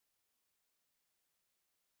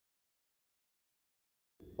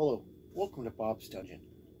Hello, welcome to Bob's Dungeon.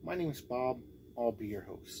 My name is Bob, I'll be your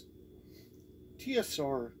host.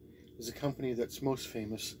 TSR is a company that's most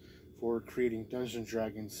famous for creating Dungeons &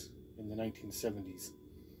 Dragons in the 1970s.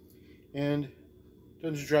 And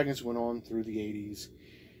Dungeons & Dragons went on through the 80s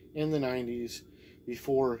and the 90s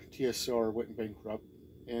before TSR went bankrupt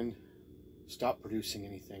and stopped producing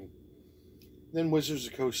anything. Then Wizards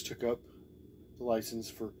of the Coast took up the license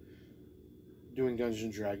for doing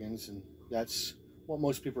Dungeons & Dragons, and that's what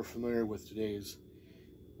most people are familiar with today is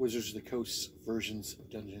Wizards of the Coast's versions of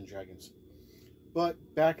Dungeons & Dragons. But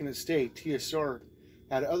back in its day, TSR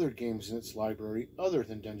had other games in its library other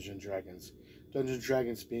than Dungeons & Dragons, Dungeons &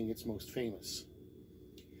 Dragons being its most famous.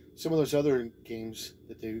 Some of those other games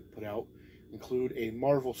that they put out include a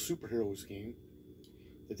Marvel Superheroes game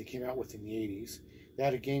that they came out with in the 80s. They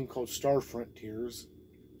had a game called Star Frontiers,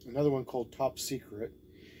 another one called Top Secret.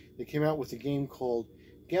 They came out with a game called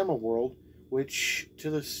Gamma World, which to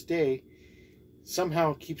this day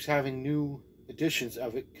somehow keeps having new editions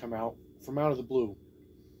of it come out from out of the blue.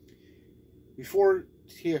 Before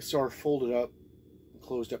TSR folded up and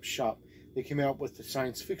closed up shop, they came out with a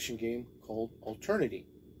science fiction game called Alternity.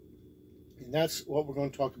 And that's what we're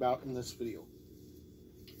going to talk about in this video.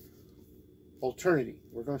 Alternity.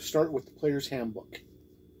 We're going to start with the Player's Handbook.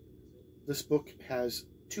 This book has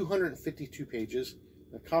 252 pages,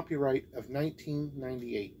 a copyright of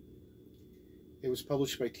 1998. It was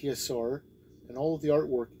published by TSR, and all of the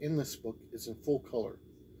artwork in this book is in full color.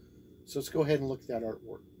 So let's go ahead and look at that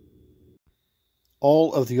artwork.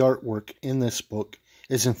 All of the artwork in this book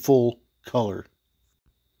is in full color.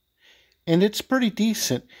 And it's pretty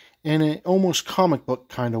decent in an almost comic book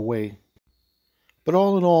kind of way. But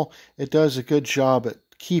all in all, it does a good job at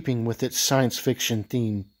keeping with its science fiction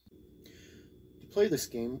theme. To play this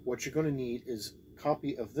game, what you're going to need is a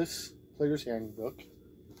copy of this Player's Handbook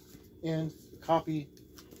and a copy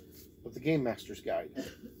of the Gamemaster's Guide.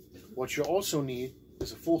 What you'll also need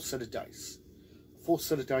is a full set of dice. A full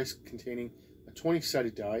set of dice containing a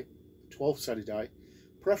 20-sided die, a 12-sided die,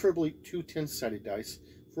 preferably two 10-sided dice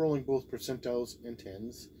for rolling both percentiles and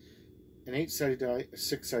tens, an 8-sided die, a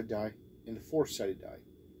 6-sided die, and a 4-sided die.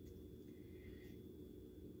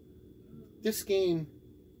 This game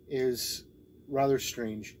is rather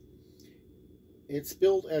strange. It's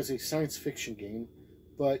billed as a science fiction game,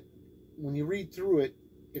 but when you read through it,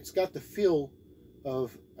 it's got the feel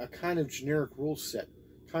of a kind of generic rule set,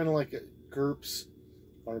 kind of like a GURPS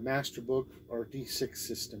or a Master Book or a D6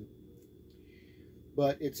 system.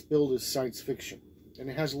 But it's billed as science fiction,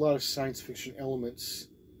 and it has a lot of science fiction elements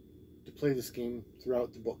to play this game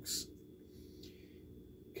throughout the books.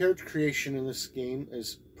 Character creation in this game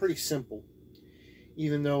is pretty simple,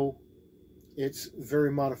 even though it's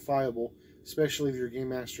very modifiable, especially if your Game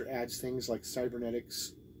Master adds things like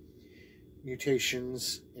cybernetics,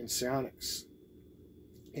 mutations, and psionics.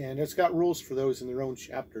 And it's got rules for those in their own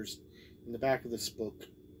chapters in the back of this book.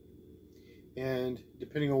 And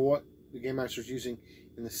depending on what the Game Master is using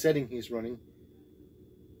in the setting he's running,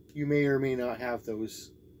 you may or may not have those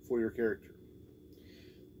for your character.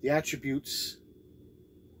 The attributes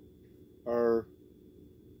are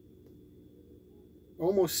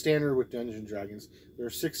almost standard with Dungeons & Dragons. There are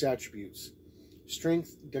 6 attributes: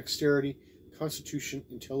 strength, dexterity, constitution,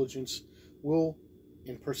 intelligence, will,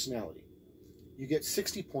 and personality. You get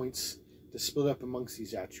 60 points to split up amongst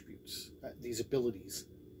these attributes, these abilities.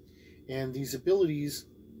 And these abilities,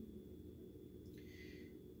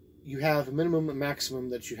 you have a minimum and maximum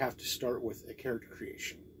that you have to start with a character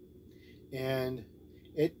creation. And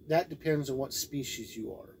that depends on what species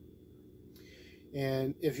you are.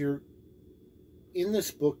 And if you're in this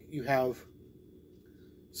book, you have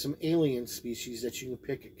some alien species that you can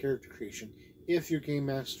pick at character creation if your Game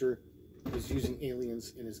Master is using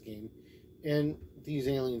aliens in his game, and these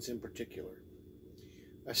aliens in particular.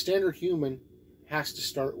 A standard human has to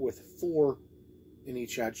start with 4 in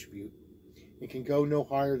each attribute and can go no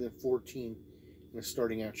higher than 14 in a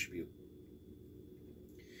starting attribute.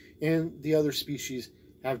 And the other species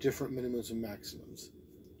have different minimums and maximums.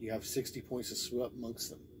 You have 60 points to split up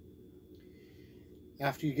amongst them.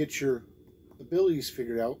 After you get your abilities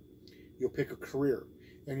figured out, you'll pick a career.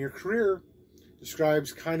 And your career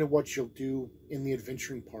describes kind of what you'll do in the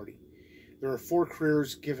adventuring party. There are 4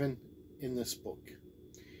 careers given in this book.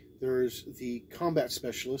 There's the combat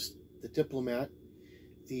specialist, the diplomat,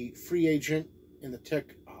 the free agent, and the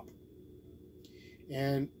tech op.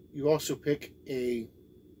 And you also pick a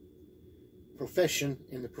profession,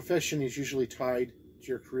 and the profession is usually tied to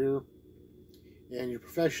your career. And your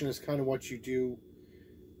profession is kind of what you do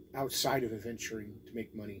outside of adventuring to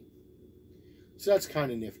make money. So that's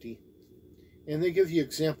kind of nifty. And they give you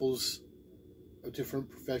examples of different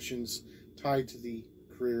professions tied to the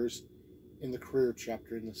careers in the career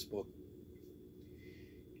chapter in this book.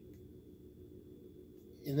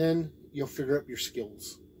 And then you'll figure out your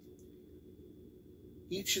skills.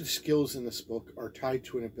 Each of the skills in this book are tied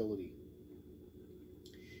to an ability.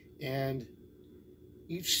 And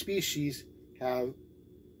each species have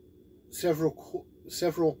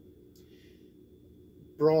several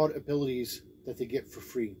broad abilities that they get for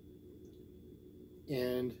free.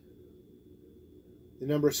 And the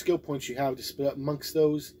number of skill points you have to split up amongst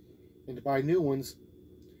those and to buy new ones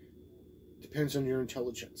depends on your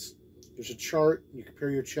intelligence. There's a chart, you compare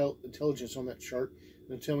your intelligence on that chart,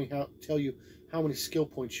 and it'll tell you how many skill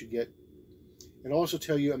points you get. It'll also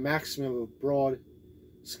tell you a maximum of broad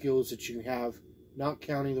skills that you can have, not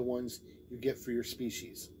counting the ones you get for your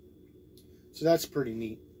species. So that's pretty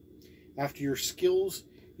neat. After your skills,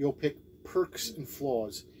 you'll pick perks and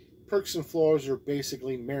flaws. Perks and flaws are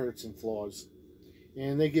basically merits and flaws,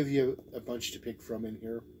 and they give you a bunch to pick from in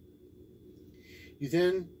here. You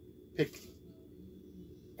then pick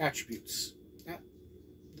attributes.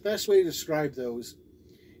 The best way to describe those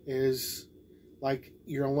is like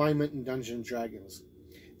your alignment in Dungeons & Dragons.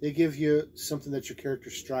 They give you something that your character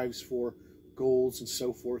strives for, goals and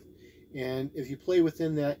so forth, and if you play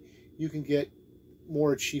within that, you can get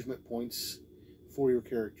more achievement points for your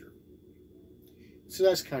character. So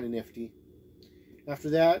that's kind of nifty. After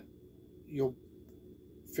that, you'll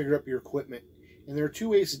figure up your equipment, and there are two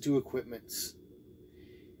ways to do equipments.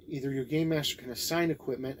 Either your game master can assign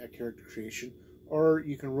equipment at character creation, or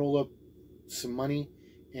you can roll up some money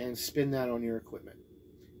and spend that on your equipment.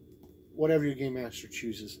 Whatever your game master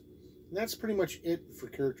chooses. And that's pretty much it for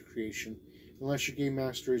character creation, unless your game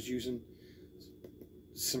master is using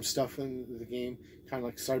some stuff in the game, kind of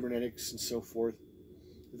like cybernetics and so forth.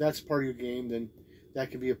 If that's part of your game, then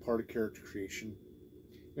that can be a part of character creation.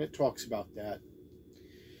 And it talks about that.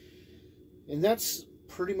 And that's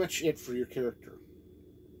pretty much it for your character.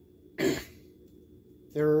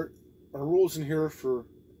 There are rules in here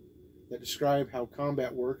that describe how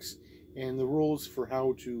combat works and the rules for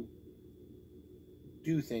how to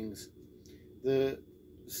do things. The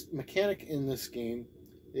mechanic in this game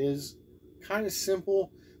is kind of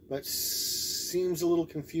simple, but seems a little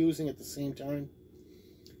confusing at the same time.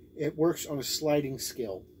 It works on a sliding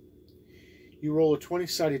scale. You roll a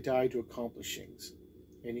 20-sided die to accomplish things,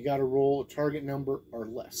 and you got to roll a target number or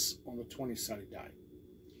less on the 20-sided die.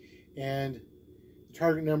 And the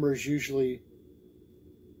target number is usually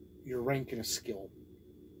your rank in a skill.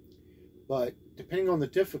 But depending on the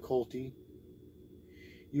difficulty,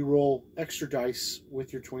 you roll extra dice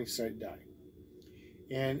with your 20-sided die.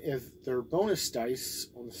 And if they're bonus dice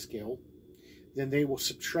on the scale, then they will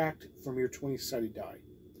subtract from your 20-sided die,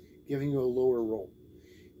 giving you a lower roll.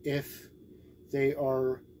 If they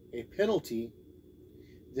are a penalty,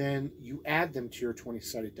 then you add them to your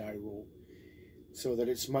 20-sided die roll so that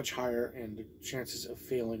it's much higher and the chances of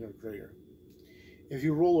failing are greater. If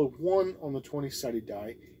you roll a 1 on the 20-sided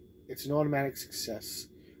die, it's an automatic success,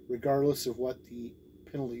 regardless of what the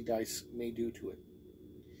penalty dice may do to it.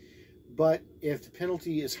 But if the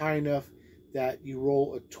penalty is high enough that you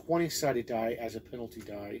roll a 20-sided die as a penalty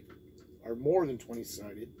die, or more than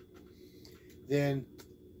 20-sided, then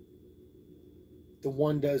the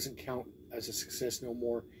 1 doesn't count as a success no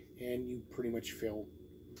more, and you pretty much fail.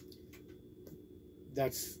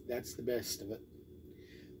 That's the best of it.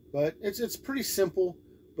 But it's pretty simple,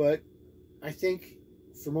 but I think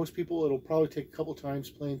for most people it'll probably take a couple times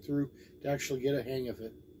playing through to actually get a hang of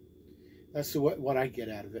it. That's what I get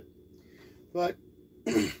out of it. But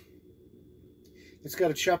it's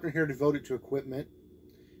got a chapter here devoted to equipment,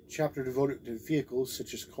 chapter devoted to vehicles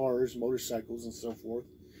such as cars, motorcycles, and so forth,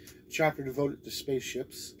 chapter devoted to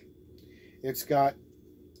spaceships. It's got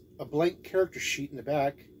a blank character sheet in the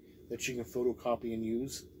back that you can photocopy and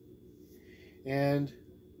use, and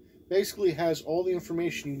basically has all the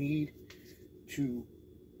information you need to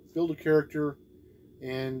build a character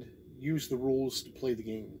and use the rules to play the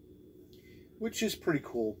game, which is pretty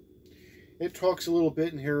cool. It talks a little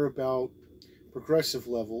bit in here about progressive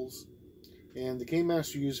levels, and the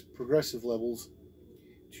Gamemaster used progressive levels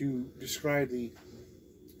to describe the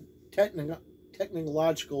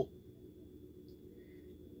technological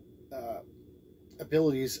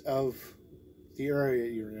abilities of the area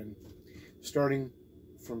you're in, starting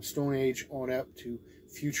from Stone Age on up to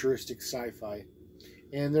futuristic sci-fi.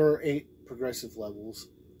 And there are 8 progressive levels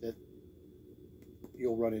that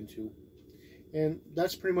you'll run into. And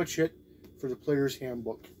that's pretty much it for the Player's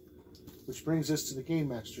Handbook, which brings us to the Game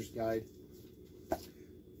Master's Guide.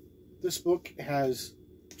 This book has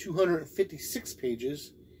 256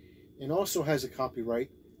 pages and also has a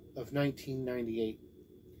copyright of 1998.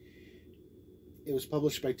 It was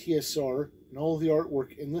published by TSR, and all of the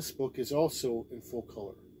artwork in this book is also in full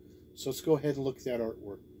color. So let's go ahead and look at that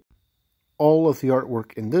artwork. All of the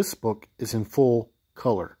artwork in this book is in full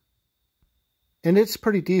color. And it's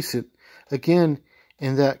pretty decent, again,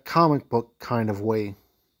 in that comic book kind of way.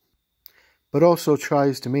 But also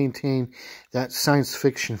tries to maintain that science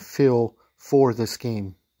fiction feel for this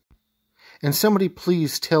game. And somebody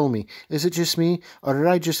please tell me, is it just me, or did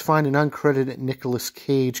I just find an uncredited Nicolas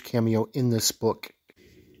Cage cameo in this book?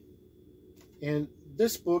 And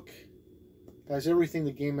this book has everything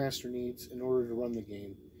the Gamemaster needs in order to run the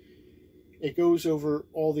game. It goes over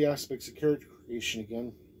all the aspects of character creation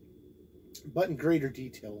again, but in greater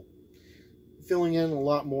detail, filling in a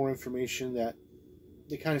lot more information that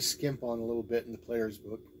they kind of skimp on a little bit in the player's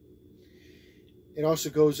book. It also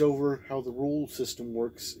goes over how the rule system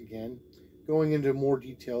works again, going into more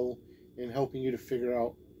detail and helping you to figure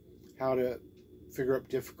out how to figure out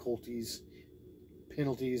difficulties,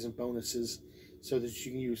 penalties, and bonuses so that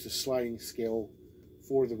you can use the sliding scale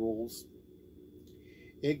for the rules.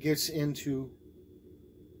 It gets into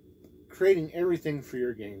creating everything for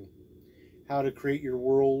your game. How to create your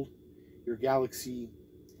world, your galaxy,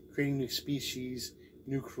 creating new species,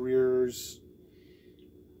 new careers,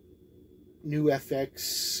 new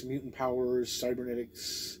FX, mutant powers,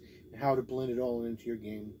 cybernetics, and how to blend it all into your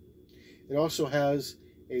game. It also has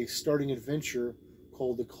a starting adventure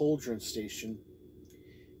called the Cauldron Station,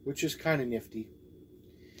 which is kind of nifty.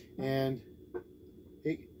 And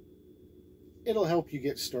it'll help you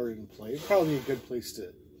get started and play. It's probably a good place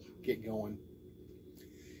to get going.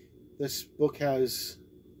 This book has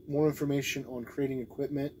more information on creating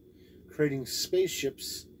equipment, creating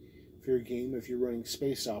spaceships for your game if you're running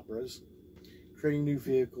space operas, creating new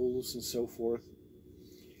vehicles and so forth,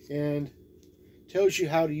 and tells you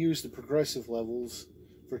how to use the progressive levels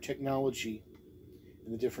for technology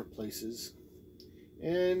in the different places.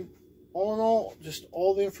 And all in all, just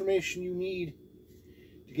all the information you need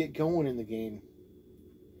to get going in the game,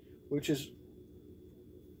 which is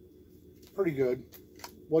pretty good.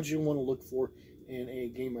 What you want to look for in a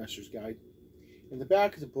Game Master's Guide. In the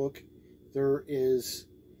back of the book, there is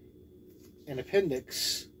an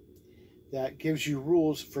appendix that gives you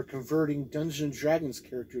rules for converting Dungeons & Dragons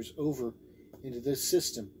characters over into this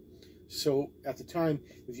system. So at the time,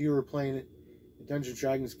 if you were playing a Dungeons &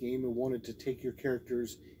 Dragons game and wanted to take your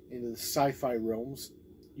characters into the sci-fi realms,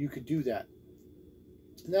 you could do that.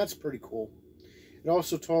 And that's pretty cool. It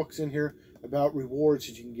also talks in here about rewards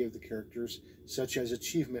that you can give the characters, such as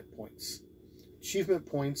achievement points. Achievement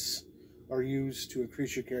points are used to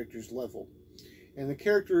increase your character's level. And the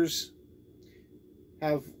characters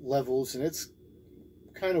have levels, and it's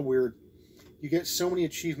kind of weird. You get so many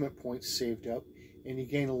achievement points saved up, and you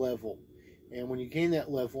gain a level. And when you gain that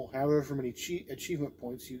level, however many achievement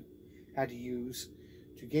points you had to use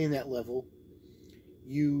to gain that level,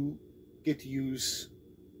 you get to use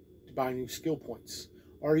to buy new skill points.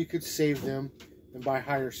 Or you could save them and buy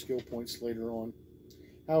higher skill points later on.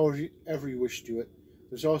 However you wish to do it.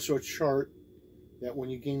 There's also a chart that when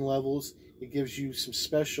you gain levels, it gives you some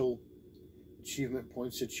special achievement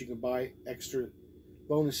points that you can buy extra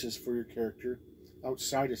bonuses for your character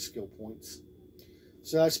outside of skill points.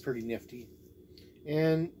 So that's pretty nifty.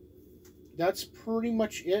 And that's pretty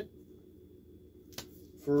much it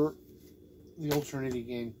for the Alternity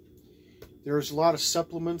game. There's a lot of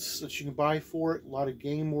supplements that you can buy for it, a lot of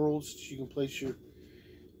game worlds that you can place your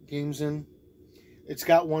games in. It's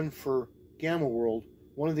got one for Gamma World.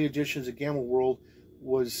 One of the additions of Gamma World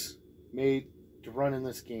was made to run in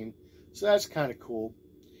this game. So that's kind of cool.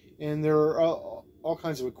 And there are all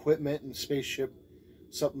kinds of equipment and spaceship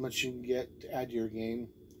supplements you can get to add to your game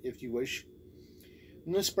if you wish.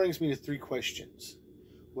 And this brings me to 3 questions.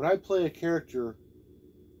 Would I play a character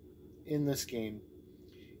in this game?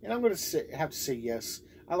 And I'm going to have to say yes.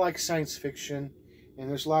 I like science fiction, and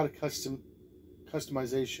there's a lot of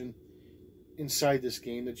customization inside this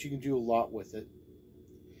game that you can do a lot with it.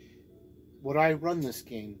 Would I run this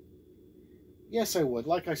game? Yes, I would.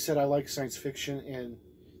 Like I said, I like science fiction, and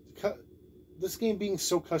this game being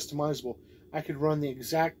so customizable, I could run the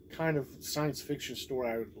exact kind of science fiction story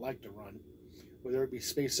I would like to run. Whether it be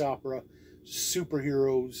space opera,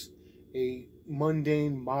 superheroes, a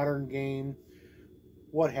mundane modern game,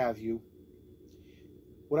 what have you.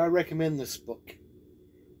 Would I recommend this book?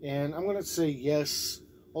 And I'm going to say yes.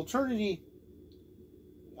 Alternity,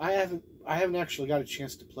 I haven't actually got a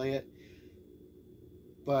chance to play it,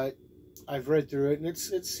 but I've read through it, and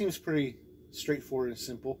it seems pretty straightforward and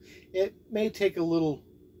simple. It may take a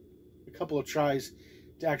couple of tries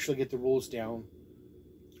to actually get the rules down,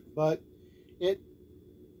 but it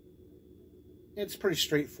it's pretty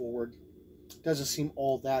straightforward. It doesn't seem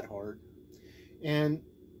all that hard. And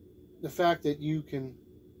the fact that you can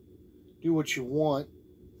do what you want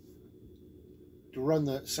to run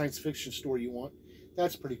the science fiction story you want,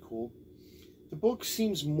 that's pretty cool. The book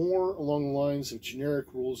seems more along the lines of generic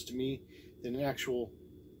rules to me than an actual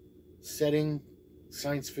setting,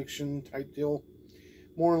 science fiction type deal.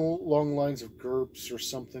 More along the lines of GURPS or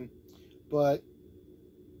something. But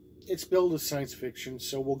it's billed as science fiction,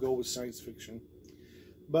 so we'll go with science fiction.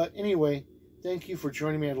 But anyway, thank you for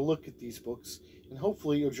joining me to look at these books, and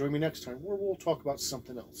hopefully you'll join me next time where we'll talk about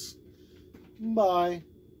something else. Bye.